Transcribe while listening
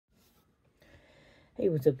Hey,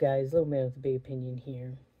 what's up, guys? Little man with a big opinion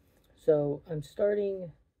here. So, I'm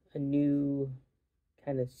starting a new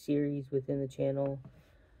kind of series within the channel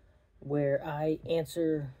where I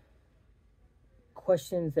answer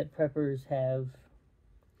questions that preppers have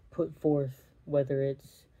put forth, whether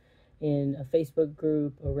it's in a Facebook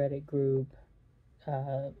group, a Reddit group.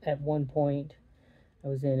 At one point, I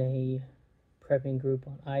was in a prepping group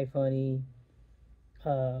on iFunny,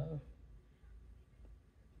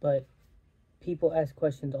 but people ask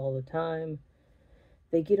questions all the time.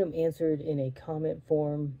 They get them answered in a comment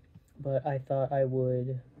form, but I thought I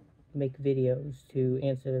would make videos to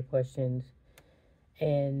answer their questions,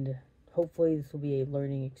 and hopefully this will be a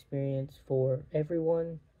learning experience for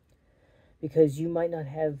everyone, because you might not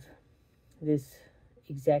have this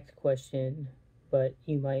exact question, but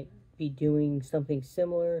you might be doing something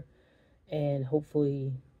similar, and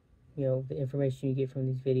hopefully, the information you get from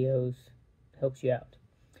these videos helps you out.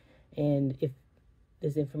 And if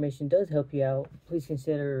this information does help you out, please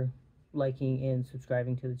consider liking and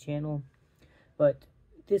subscribing to the channel. But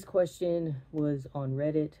this question was on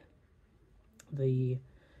Reddit. The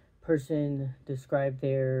person described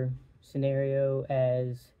their scenario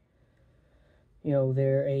as,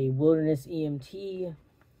 they're a wilderness EMT,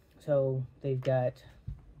 so they've got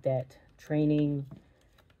that training,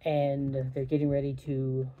 and they're getting ready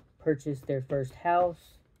to purchase their first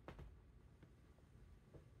house.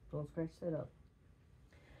 Don't scratch that up.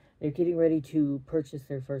 They're getting ready to purchase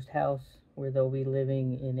their first house where they'll be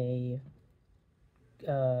living in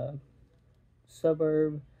a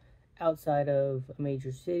suburb outside of a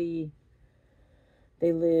major city.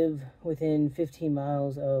 They live within 15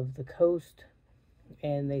 miles of the coast,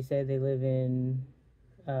 and they said they live in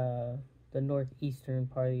the northeastern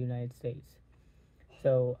part of the United States.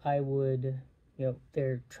 So I would,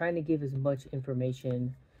 they're trying to give as much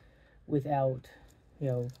information without,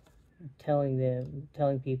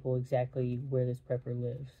 telling people exactly where this prepper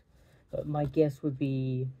lives. But my guess would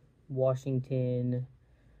be Washington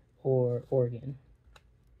or Oregon.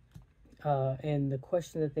 And the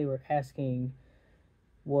question that they were asking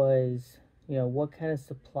was, what kind of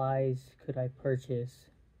supplies could I purchase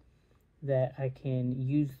that I can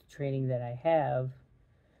use the training that I have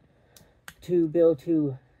to be able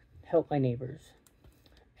to help my neighbors.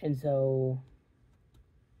 And so,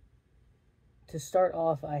 to start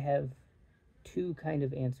off, I have two kind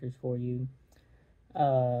of answers for you.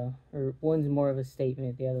 Or one's more of a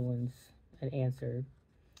statement, the other one's an answer.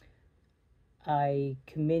 I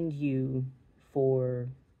commend you for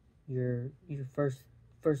your first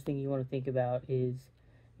thing you want to think about is,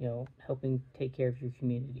 helping take care of your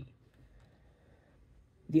community.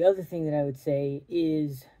 The other thing that I would say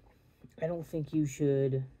is, I don't think you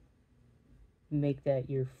should make that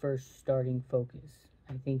your first starting focus.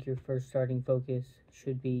 I think your first starting focus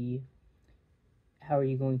should be, how are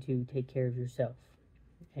you going to take care of yourself?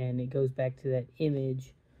 And it goes back to that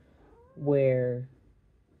image where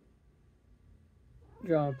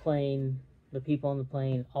you're on a plane, the people on the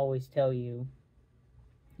plane always tell you,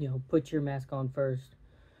 put your mask on first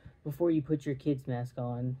before you put your kid's mask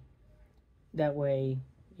on. That way,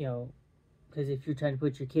 because if you're trying to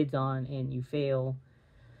put your kids on and you fail,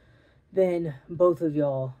 then both of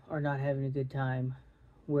y'all are not having a good time.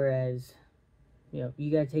 Whereas,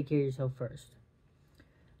 you got to take care of yourself first.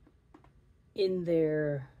 In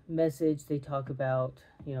their message, they talk about,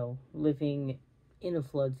 living in a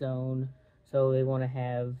flood zone. So they want to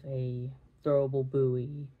have a throwable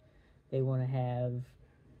buoy. They want to have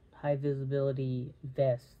high visibility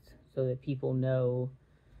vests so that people know,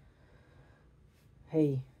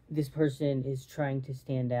 hey, this person is trying to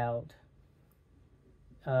stand out.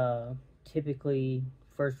 Typically,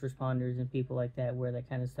 first responders and people like that wear that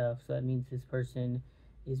kind of stuff, so that means this person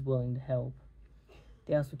is willing to help.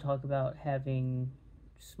 They also talk about having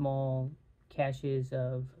small caches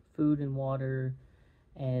of food and water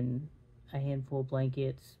and a handful of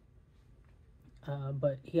blankets.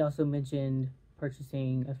 But he also mentioned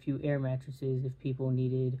purchasing a few air mattresses if people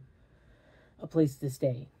needed a place to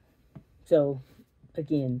stay. So,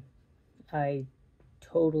 again, I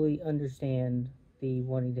totally understand the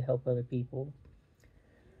wanting to help other people.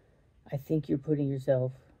 I think you're putting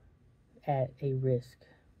yourself at a risk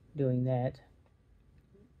doing that.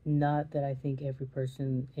 Not that I think every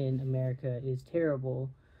person in America is terrible,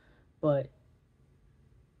 but,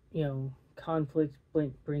 conflict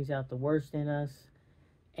brings out the worst in us,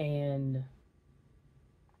 and,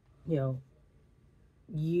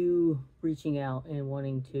 you reaching out and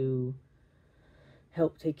wanting to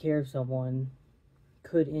help take care of someone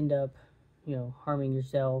could end up, harming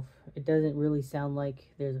yourself. It doesn't really sound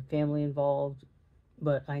like there's a family involved,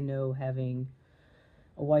 but I know, having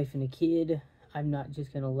a wife and a kid, I'm not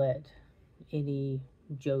just going to let any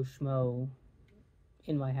Joe Schmo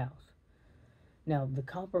in my house. Now, the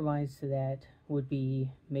compromise to that would be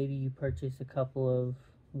maybe you purchase a couple of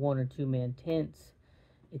 1 or 2 man tents.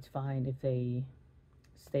 It's fine if they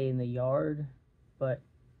stay in the yard, but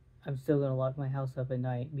I'm still going to lock my house up at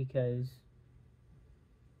night because,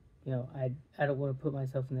 I don't want to put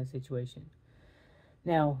myself in that situation.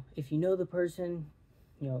 Now, if you know the person,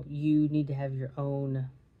 you need to have your own,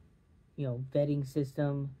 vetting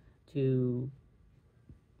system to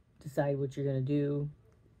decide what you're going to do.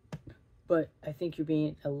 But I think you're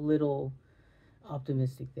being a little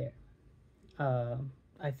optimistic there.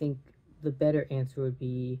 I think the better answer would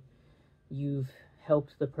be you've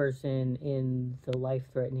helped the person in the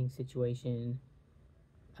life-threatening situation.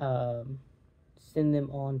 Send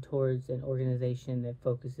them on towards an organization that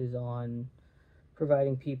focuses on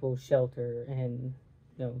providing people shelter and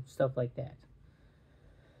stuff like that.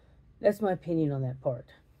 That's my opinion on that part.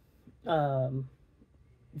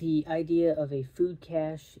 The idea of a food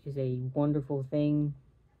cache is a wonderful thing.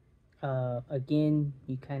 Again,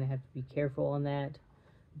 you kind of have to be careful on that.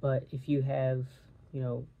 But if you have,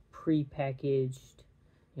 pre-packaged,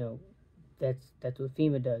 that's what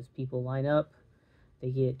FEMA does. People line up,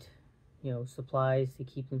 they get, supplies to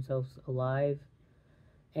keep themselves alive,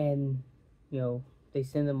 and, they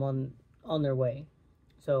send them on their way.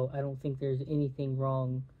 So I don't think there's anything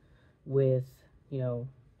wrong with,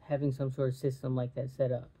 having some sort of system like that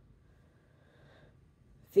set up.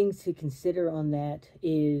 Things to consider on that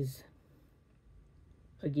is,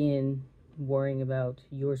 again, worrying about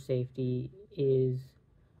your safety is,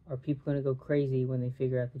 are people going to go crazy when they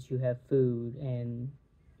figure out that you have food, and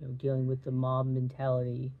dealing with the mob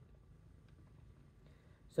mentality.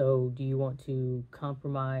 So do you want to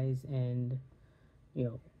compromise and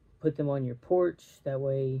put them on your porch? That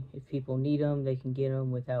way if people need them, they can get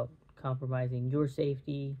them without compromising your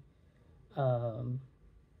safety. The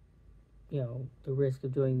risk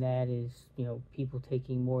of doing that is people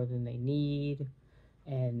taking more than they need.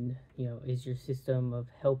 And is your system of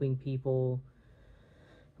helping people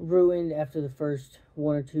ruined after the first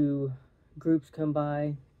 1 or 2 groups come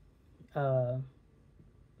by?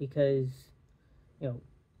 Because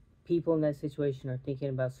people in that situation are thinking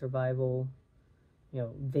about survival.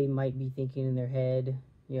 They might be thinking in their head,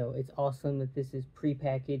 it's awesome that this is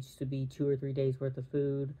prepackaged to be 2 or 3 days worth of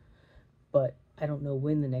food, but I don't know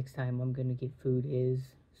when the next time I'm going to get food is,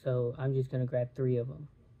 so I'm just going to grab 3 of them.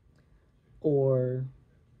 Or,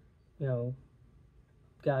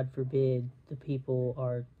 God forbid, the people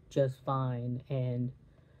are just fine and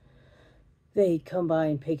they come by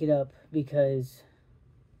and pick it up because,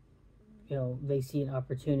 they see an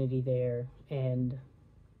opportunity there and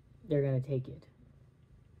they're going to take it.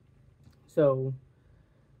 So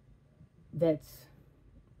that's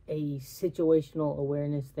a situational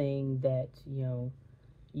awareness thing that, you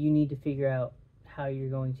need to figure out how you're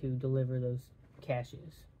going to deliver those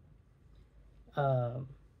caches.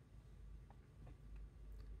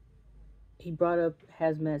 He brought up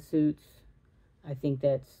hazmat suits. I think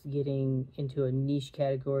that's getting into a niche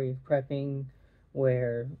category of prepping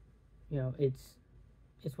where,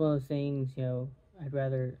 it's one of those things, I'd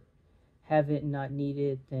rather have it and not need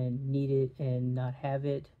it than need it and not have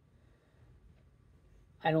it.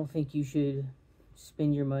 I don't think you should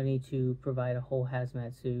spend your money to provide a whole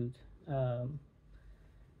hazmat suit.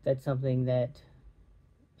 That's something that,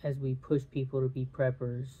 as we push people to be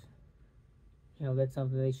preppers, that's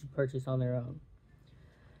something they should purchase on their own.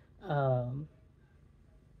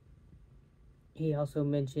 He also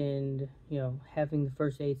mentioned, having the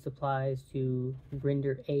first aid supplies to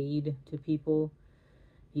render aid to people.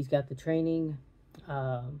 He's got the training.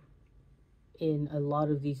 In a lot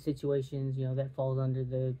of these situations, that falls under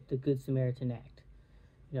the Good Samaritan Act.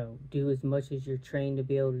 Do as much as you're trained to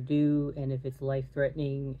be able to do, and if it's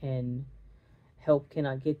life-threatening and help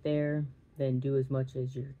cannot get there, then do as much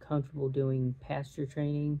as you're comfortable doing past your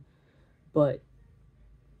training. But,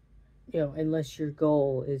 unless your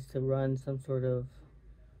goal is to run some sort of,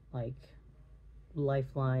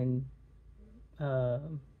 lifeline,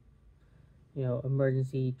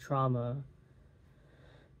 emergency trauma,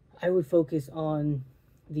 I would focus on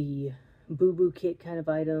the boo-boo kit kind of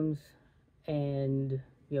items and,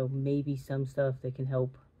 maybe some stuff that can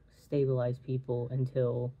help stabilize people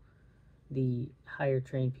until the higher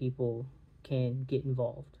trained people can get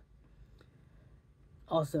involved.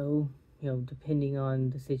 Also, depending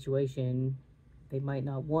on the situation, they might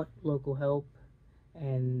not want local help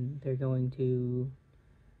and they're going to,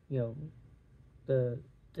 the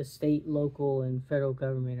state, local, and federal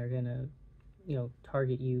government are going to,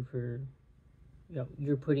 target you for,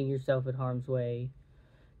 you're putting yourself in harm's way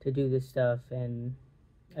to do this stuff. And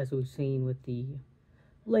as we've seen with the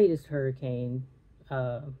latest hurricane,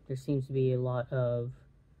 there seems to be a lot of,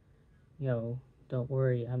 don't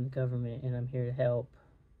worry, I'm the government and I'm here to help.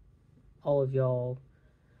 All of y'all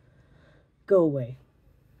go away.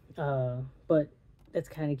 But that's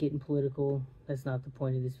kind of getting political. That's not the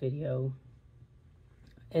point of this video.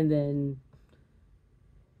 And then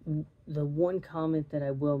the one comment that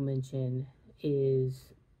I will mention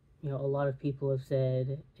is, a lot of people have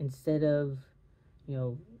said, instead of,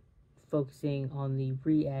 focusing on the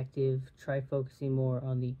reactive, try focusing more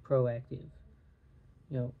on the proactive.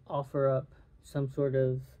 Offer up some sort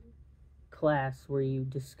of class where you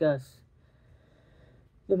discuss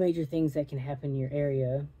the major things that can happen in your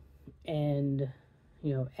area and,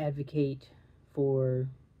 advocate for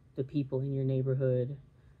the people in your neighborhood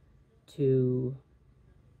to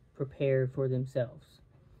prepare for themselves.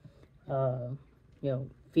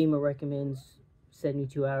 FEMA recommends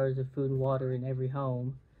 72 hours of food and water in every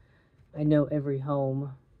home. I know every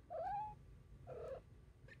home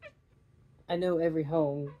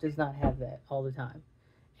does not have that all the time,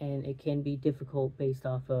 and it can be difficult based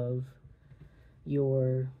off of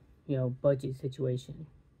your budget situation.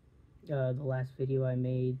 The last video I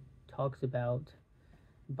made talks about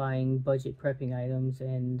buying budget prepping items,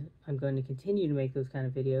 and I'm going to continue to make those kind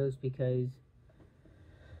of videos because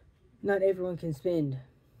not everyone can spend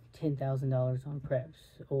 $10,000 on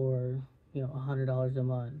preps or $100 a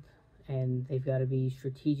month, and they've got to be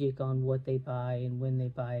strategic on what they buy and when they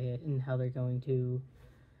buy it and how they're going to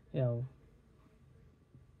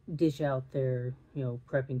dish out their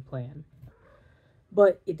prepping plan.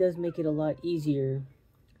 But it does make it a lot easier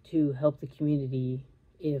to help the community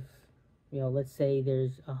if let's say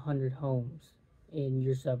there's 100 homes in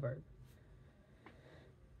your suburb.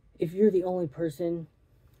 If you're the only person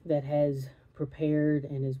that has prepared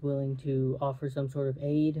and is willing to offer some sort of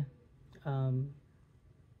aid,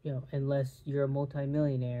 unless you're a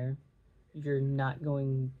multimillionaire, you're not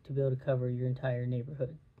going to be able to cover your entire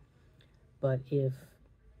neighborhood. But if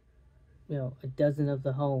a dozen of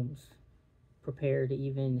the homes prepare to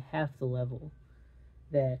even half the level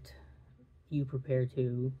that you prepare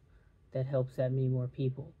to, that helps that many more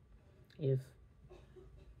people. If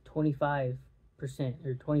 25%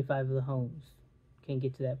 or 25 of the homes can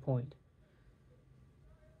get to that point,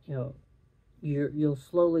 you'll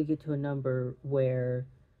slowly get to a number where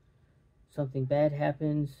something bad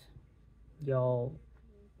happens, you're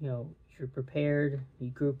prepared, you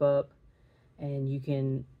group up, and you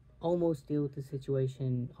can almost deal with the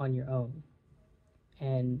situation on your own.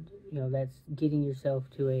 And that's getting yourself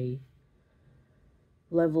to a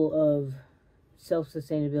level of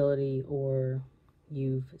self-sustainability, or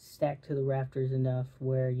you've stacked to the rafters enough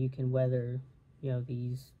where you can weather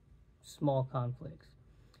these small conflicts.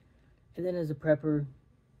 And then as a prepper,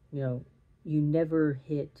 you never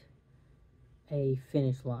hit a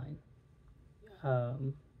finish line.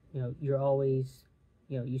 You're always,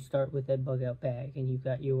 you start with that bug out bag and you've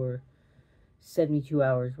got your 72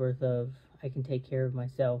 hours worth of, I can take care of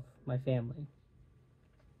myself, my family.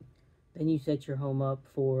 Then you set your home up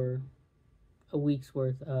for a week's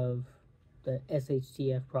worth of the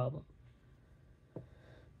SHTF problem.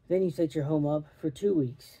 Then you set your home up for 2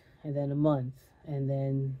 weeks, and then a month, and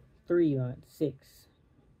then 3 months, 6,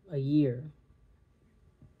 a year.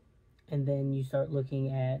 And then you start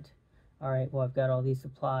looking at, all right, well, I've got all these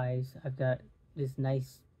supplies. I've got this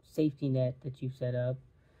nice safety net that you've set up.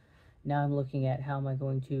 Now I'm looking at how am I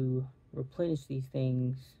going to replenish these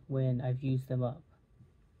things when I've used them up.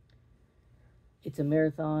 It's a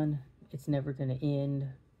marathon. It's never going to end.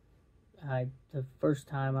 The first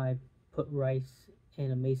time I put rice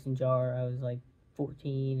in a mason jar, I was like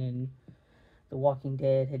 14, and The Walking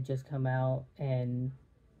Dead had just come out, and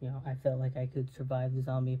I felt like I could survive the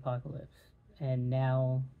zombie apocalypse. And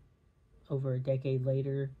now, over a decade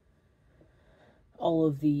later, all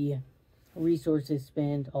of the resources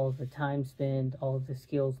spent, all of the time spent, all of the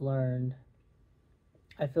skills learned,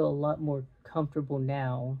 I feel a lot more comfortable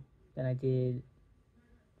now than I did,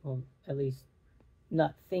 well, at least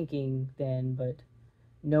not thinking then, but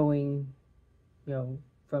knowing,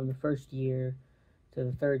 from the first year to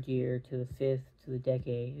the third year to the fifth to the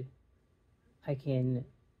decade, I can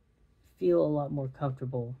feel a lot more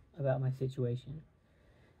comfortable about my situation.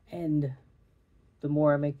 And the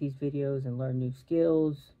more I make these videos and learn new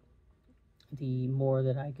skills, the more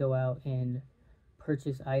that I go out and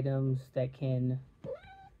purchase items that can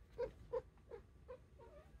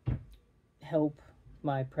help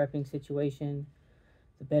my prepping situation,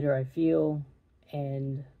 the better I feel,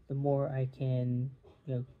 and the more I can,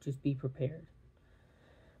 just be prepared.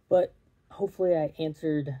 But hopefully I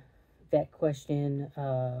answered that question.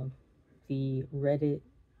 The Reddit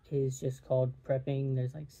is just called Prepping.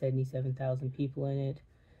 There's like 77,000 people in it.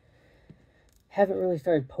 Haven't really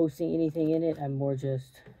started posting anything in it. I'm more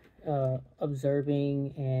just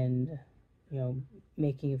observing and,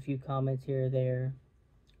 making a few comments here or there.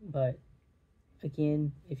 But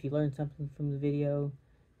again, if you learned something from the video,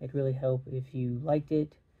 it'd really help if you liked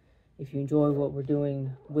it. If you enjoy what we're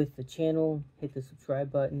doing with the channel, hit the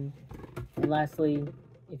subscribe button. And lastly,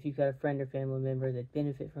 if you've got a friend or family member that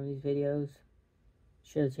benefit from these videos,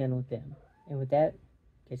 share the channel with them. And with that,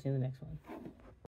 catch you in the next one.